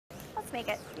Let's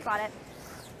make it. You got it.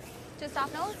 Just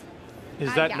off nose?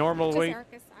 Is that yeah, normal just weight,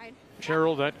 Erica's side.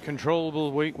 Cheryl, that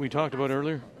controllable weight we talked about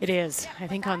earlier? It is. I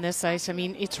think on this ice, I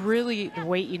mean, it's really the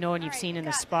weight you know and you've seen in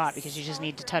the spot because you just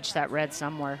need to touch that red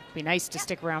somewhere. It'd be nice to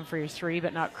stick around for your 3,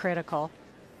 but not critical.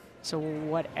 So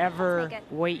whatever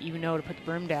weight you know to put the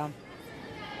broom down.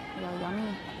 Yeah,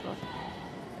 yummy.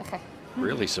 Okay.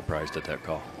 Really surprised at that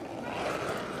call.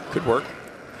 Could work.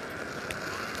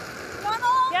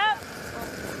 Yep.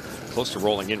 Close to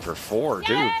rolling in for 4,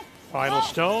 too. Final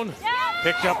stone.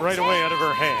 Picked up right away out of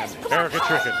her hand. Erica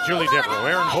Trickett, Julie Devereaux,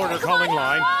 Aaron Porter calling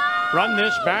line. Run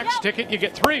this back, stick it, you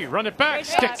get 3. Run it back,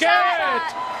 stick it!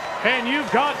 And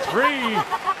you've got 3.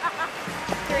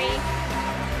 3.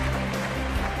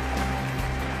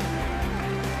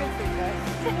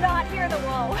 Did not hear the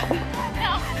whoa.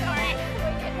 No, sorry.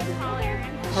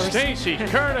 Stacie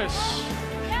Curtis,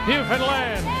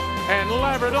 Newfoundland and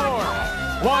Labrador,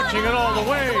 watching it all the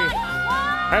way.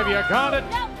 Have you got it?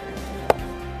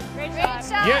 Great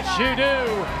shot. Yes, you do.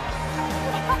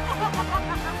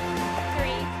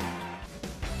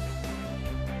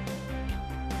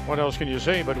 3. What else can you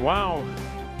say but wow?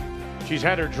 She's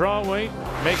had her draw weight,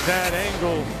 makes that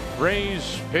angle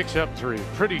raise, picks up 3.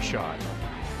 Pretty shot.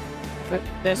 But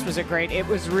this was a great, it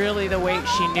was really the weight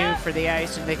she knew for the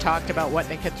ice, and they talked about what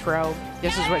they could throw.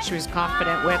 This is what she was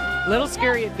confident with. A little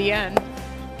scary at the end.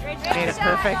 Made it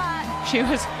perfect. She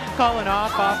was calling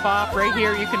off. Right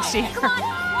here you can see her.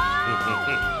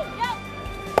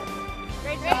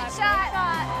 Great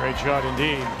shot. Great shot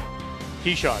indeed.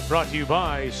 Key shot brought to you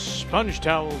by Sponge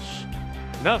Towels.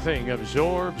 Nothing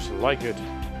absorbs like it.